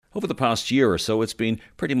Over the past year or so, it's been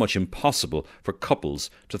pretty much impossible for couples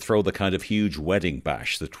to throw the kind of huge wedding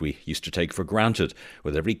bash that we used to take for granted,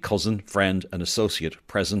 with every cousin, friend and associate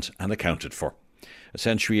present and accounted for. A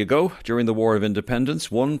century ago, during the War of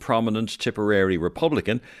Independence, one prominent Tipperary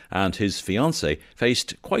Republican and his fiancée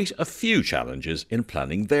faced quite a few challenges in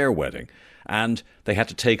planning their wedding, and they had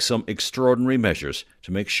to take some extraordinary measures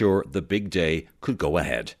to make sure the big day could go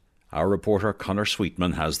ahead. Our reporter Conor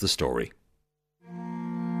Sweetman has the story.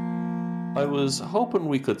 I was hoping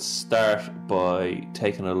we could start by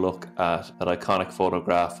taking a look at that iconic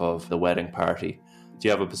photograph of the wedding party. Do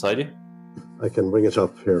you have it beside you? I can bring it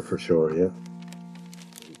up here for sure, yeah.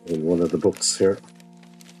 In one of the books here.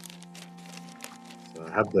 So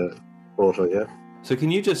I have the photo, yeah. So can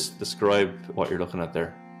you just describe what you're looking at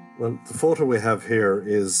there? Well, the photo we have here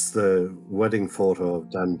is the wedding photo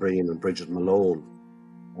of Dan Breen and Brigid Malone.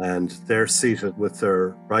 And they're seated with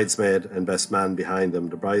their bridesmaid and best man behind them.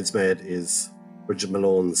 The bridesmaid is Brigid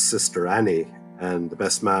Malone's sister Annie, and the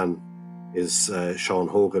best man is Sean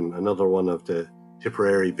Hogan, another one of the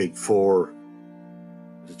Tipperary Big Four.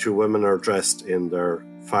 The two women are dressed in their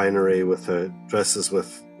finery with dresses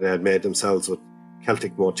they had made themselves with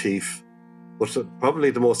Celtic motif. But probably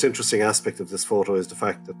the most interesting aspect of this photo is the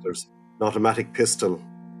fact that there's an automatic pistol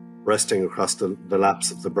resting across the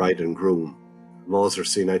laps of the bride and groom. Mauser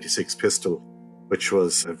C96 pistol, which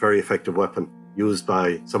was a very effective weapon used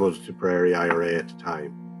by some of the Tipperary IRA at the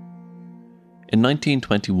time. In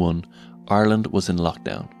 1921, Ireland was in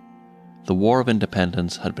lockdown. The War of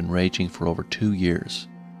Independence had been raging for over 2 years.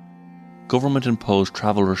 Government-imposed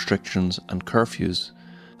travel restrictions and curfews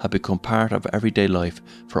had become part of everyday life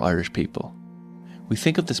for Irish people. We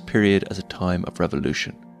think of this period as a time of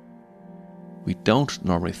revolution. We don't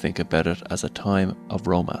normally think about it as a time of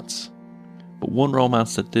romance. But one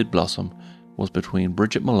romance that did blossom was between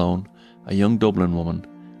Brigid Malone, a young Dublin woman,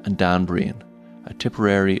 and Dan Breen, a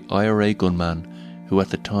Tipperary IRA gunman who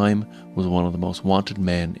at the time was one of the most wanted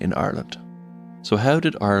men in Ireland. So how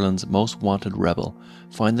did Ireland's most wanted rebel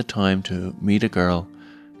find the time to meet a girl,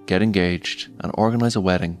 get engaged and organise a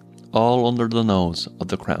wedding, all under the nose of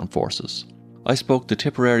the Crown forces? I spoke to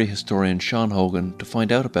Tipperary historian Sean Hogan to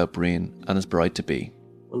find out about Breen and his bride-to-be.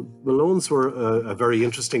 Well, Malones were a very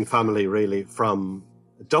interesting family, really, from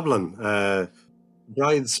Dublin.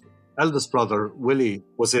 Bride's eldest brother, Willie,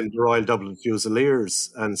 was in the Royal Dublin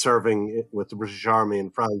Fusiliers and serving with the British Army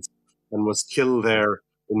in France and was killed there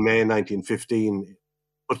in May 1915.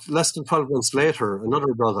 But less than 12 months later,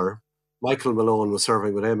 another brother, Michael Malone, was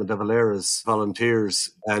serving with Eamon de Valera's volunteers,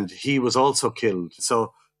 and he was also killed.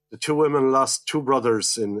 So the two women lost two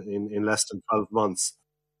brothers in less than 12 months.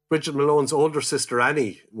 Brigid Malone's older sister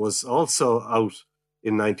Annie was also out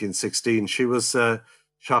in 1916. She was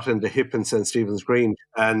shot in the hip in St. Stephen's Green.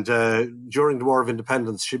 And during the War of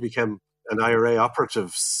Independence, she became an IRA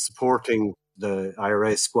operative supporting the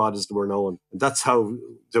IRA squad, as they were known. And that's how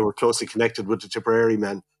they were closely connected with the Tipperary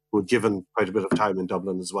men, who had given quite a bit of time in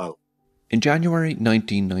Dublin as well. In January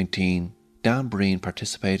 1919, Dan Breen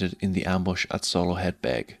participated in the ambush at Solohead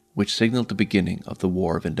Beg, which signalled the beginning of the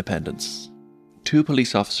War of Independence. 2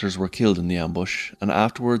 police officers were killed in the ambush, and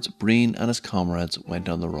afterwards Breen and his comrades went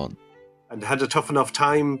on the run. And had a tough enough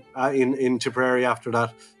time in Tipperary after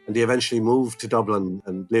that, and they eventually moved to Dublin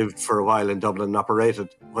and lived for a while in Dublin and operated.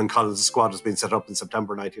 When Collins' squad was being set up in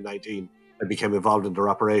September 1919, they became involved in their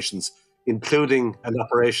operations, including an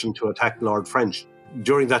operation to attack Lord French.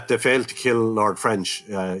 During that, they failed to kill Lord French.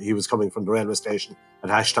 He was coming from the railway station at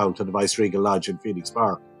Ashtown to the Viceregal Lodge in Phoenix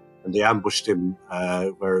Park, and they ambushed him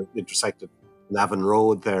where it intersected Navan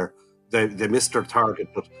Road there. They missed their target,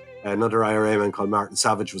 but another IRA man called Martin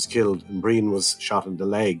Savage was killed, and Breen was shot in the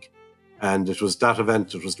leg. And it was that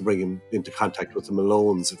event that was to bring him into contact with the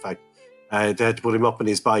Malones. In fact, they had to put him up on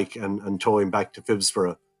his bike and tow him back to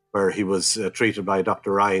Phibsborough, where he was treated by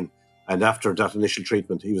Dr. Ryan. And after that initial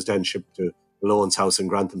treatment, he was then shipped to Malone's house in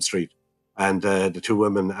Grantham Street. And the two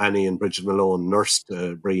women, Annie and Brigid Malone, nursed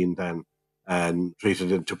Breen then and treated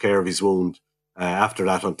him, took care of his wound. After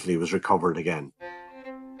that, until he was recovered again.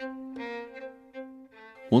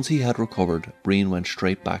 Once he had recovered, Breen went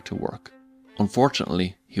straight back to work.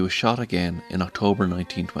 Unfortunately, he was shot again in October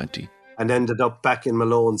 1920. And ended up back in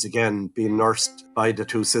Malone's again, being nursed by the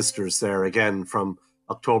two sisters there again from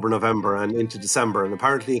October, November and into December. And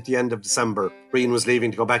apparently at the end of December, Breen was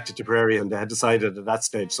leaving to go back to Tipperary, and they had decided at that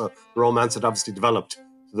stage. So the romance had obviously developed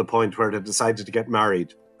to the point where they decided to get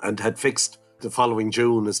married and had fixed the following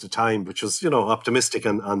June as the time, which was, optimistic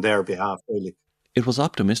on their behalf, really. It was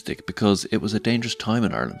optimistic because it was a dangerous time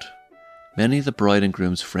in Ireland. Many of the bride and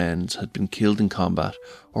groom's friends had been killed in combat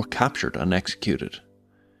or captured and executed.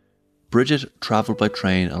 Brigid travelled by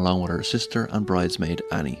train along with her sister and bridesmaid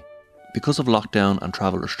Annie. Because of lockdown and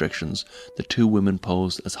travel restrictions, the two women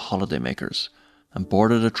posed as holidaymakers and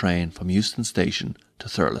boarded a train from Euston Station to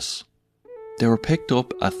Thurles. They were picked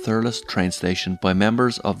up at Thurles train station by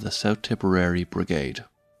members of the South Tipperary Brigade.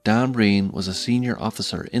 Dan Breen was a senior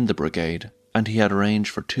officer in the brigade, and he had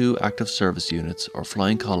arranged for 2 active service units or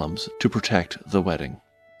flying columns to protect the wedding.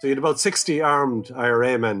 So you had about 60 armed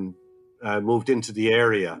IRA men moved into the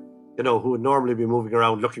area, who would normally be moving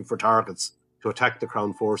around looking for targets to attack the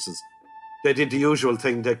Crown forces. They did the usual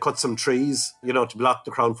thing. They cut some trees, to block the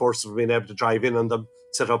Crown forces from being able to drive in on them,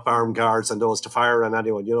 set up armed guards and those to fire on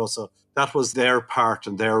anyone, so that was their part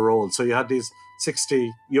and their role. So you had these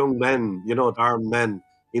 60 young men, armed men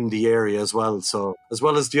in the area as well. So as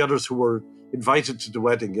well as the others who were invited to the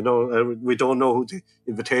wedding, we don't know who the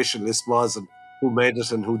invitation list was and who made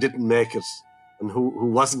it and who didn't make it and who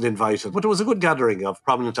wasn't invited. But it was a good gathering of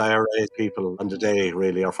prominent IRA people on the day,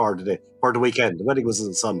 really, or for the weekend. The wedding was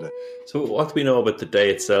on Sunday. So what do we know about the day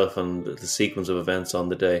itself and the sequence of events on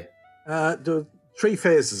the day? There were 3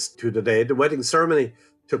 phases to the day. The wedding ceremony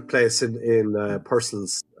took place in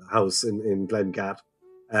Purcell's house in Glengat.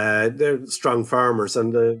 They're strong farmers,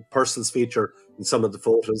 and the Purcells feature in some of the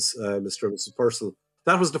photos, Mr. and Mrs. Purcell.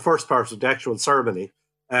 That was the first part of the actual ceremony,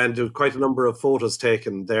 and there were quite a number of photos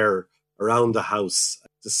taken there around the house.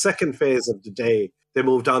 The second phase of the day, they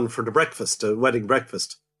moved on for the wedding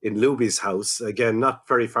breakfast in Luby's house, again, not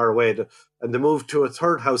very far away. And they moved to a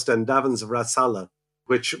third house then, Davins of Rathsalla,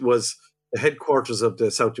 which was the headquarters of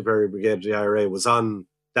the South Tipperary Brigade, the IRA, was on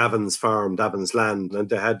Davins farm, Davins land, and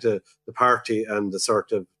they had the party and the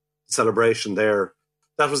sort of celebration there.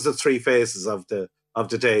 That was the 3 phases of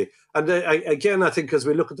the day. And again, I think as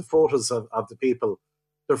we look at the photos of the people,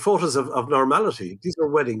 they're photos of normality. These are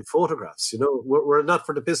wedding photographs, We're not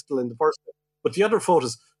for the pistol in the first place. But the other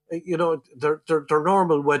photos, they're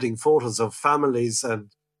normal wedding photos of families and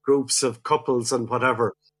groups of couples and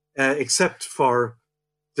whatever, except for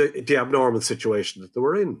the abnormal situation that they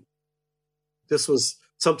were in. This was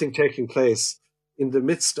something taking place in the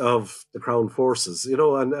midst of the Crown forces,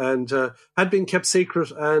 and had been kept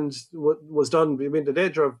secret and was done. I mean, the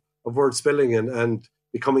danger of word spilling and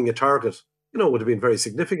becoming a target, would have been very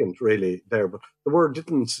significant, really, there. But the word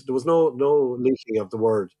there was no leaking of the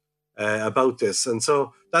word about this. And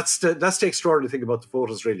so that's the extraordinary thing about the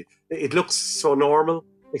photos, really. It looks so normal,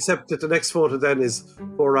 except that the next photo then is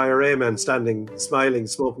 4 IRA men standing, smiling,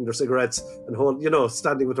 smoking their cigarettes and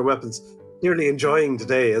standing with their weapons, nearly enjoying the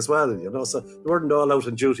day as well, So they weren't all out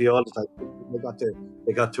on duty all the time.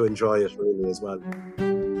 They got to enjoy it really as well.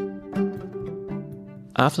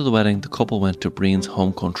 After the wedding, the couple went to Breen's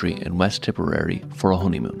home country in West Tipperary for a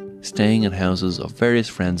honeymoon, staying in houses of various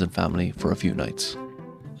friends and family for a few nights.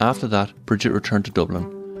 After that, Brigid returned to Dublin,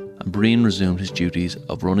 and Breen resumed his duties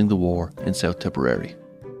of running the war in South Tipperary.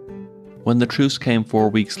 When the truce came 4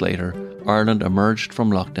 weeks later, Ireland emerged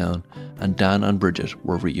from lockdown, and Dan and Brigid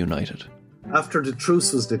were reunited. After the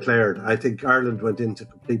truce was declared, I think Ireland went into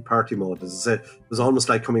complete party mode. As I say, it was almost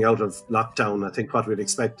like coming out of lockdown. I think what we'd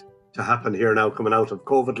expect to happen here now, coming out of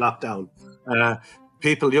COVID lockdown.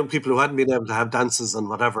 Young people who hadn't been able to have dances and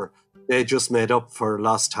whatever, they just made up for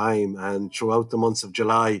lost time. And throughout the months of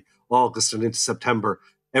July, August and into September,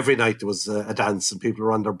 every night there was a dance and people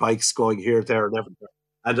were on their bikes going here, there and everywhere.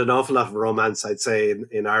 And an awful lot of romance, I'd say,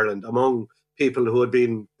 in Ireland among people who had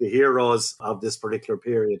been the heroes of this particular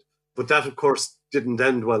period. But that, of course, didn't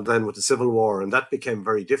end well then with the Civil War, and that became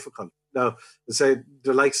very difficult. Now, say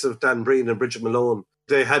the likes of Dan Breen and Brigid Malone,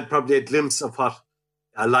 they had probably a glimpse of what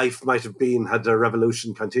a life might have been had the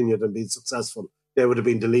revolution continued and been successful. They would have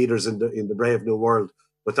been the leaders in the brave new world.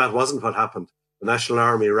 But that wasn't what happened. The National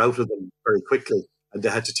Army routed them very quickly, and they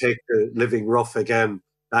had to take the living rough again,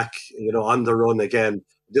 back, on the run again.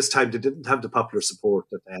 This time they didn't have the popular support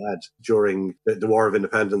that they had during the War of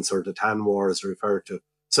Independence, or the Tan War as referred to.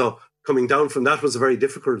 So coming down from that was a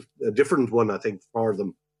different one, I think, for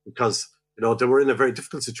them, because, they were in a very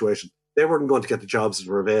difficult situation. They weren't going to get the jobs that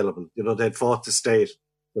were available. They'd fought the state,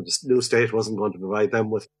 but the new state wasn't going to provide them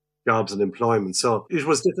with jobs and employment. So it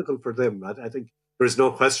was difficult for them. I think there's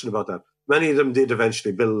no question about that. Many of them did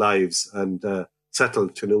eventually build lives and settle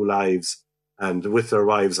to new lives and with their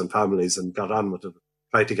wives and families and got on with it,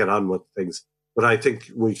 tried to get on with things. But I think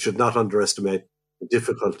we should not underestimate the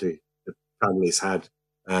difficulty that families had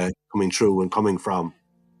coming through and coming from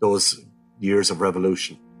those years of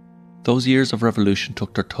revolution. Those years of revolution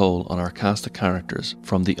took their toll on our cast of characters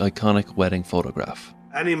from the iconic wedding photograph.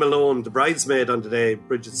 Annie Malone, the bridesmaid on the day,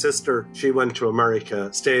 Brigid's sister, she went to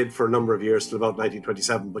America, stayed for a number of years till about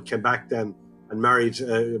 1927, but came back then and married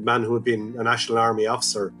a man who had been a National Army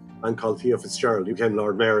officer a man called Theo Fitzgerald, who became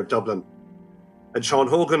Lord Mayor of Dublin. And Sean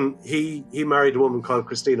Hogan, he married a woman called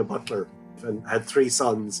Christina Butler and had 3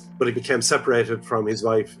 sons, but he became separated from his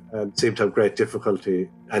wife and seemed to have great difficulty.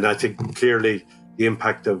 And I think clearly the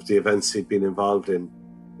impact of the events he'd been involved in,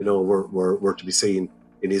 were to be seen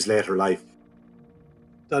in his later life.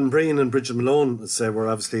 Dan Breen and Brigid Malone, let's say, were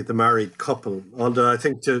obviously the married couple, although I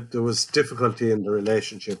think there was difficulty in the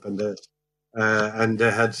relationship and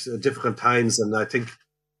they had difficult times, and I think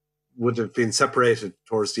would have been separated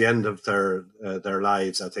towards the end of their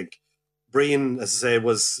lives. I think Breen, as I say,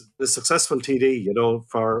 was a successful TD,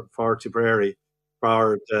 for Tipperary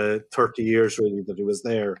for the 30 years really that he was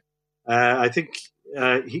there. I think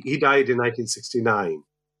he died in 1969.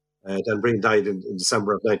 Dan Breen died in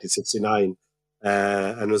December of 1969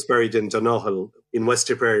 and was buried in Donaghall in West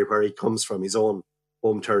Tipperary, where he comes from, his own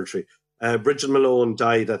home territory. Brigid Malone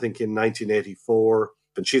died, I think, in 1984,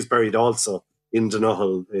 and she's buried also in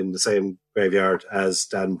Donaghall in the same graveyard as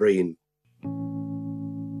Dan Breen.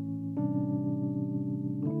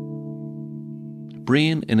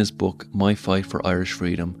 Breen, in his book My Fight for Irish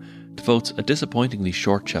Freedom, devotes a disappointingly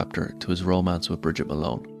short chapter to his romance with Brigid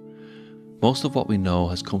Malone. Most of what we know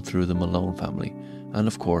has come through the Malone family, and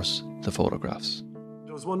of course, the photographs.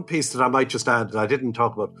 There was one piece that I might just add that I didn't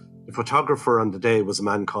talk about. The photographer on the day was a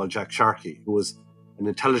man called Jack Sharkey, who was an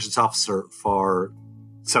intelligence officer for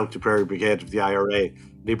South Tipperary Brigade of the IRA.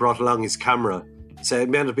 And he brought along his camera. So it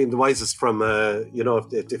may not have been the wisest from,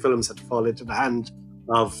 if the films had to fall into the hand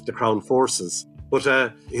of the Crown Forces.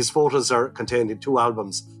 But his photos are contained in 2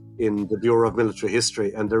 albums in the Bureau of Military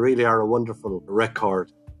History, and they really are a wonderful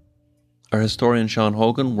record. Our historian Sean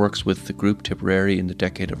Hogan works with the group Tipperary in the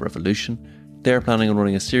Decade of Revolution. They're planning on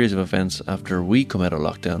running a series of events after we come out of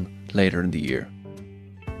lockdown later in the year.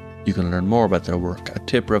 You can learn more about their work at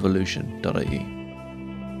tiprevolution.ie.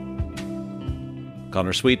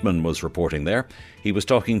 Conor Sweetman was reporting there. He was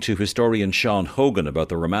talking to historian Sean Hogan about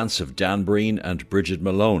the romance of Dan Breen and Brigid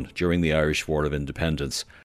Malone during the Irish War of Independence.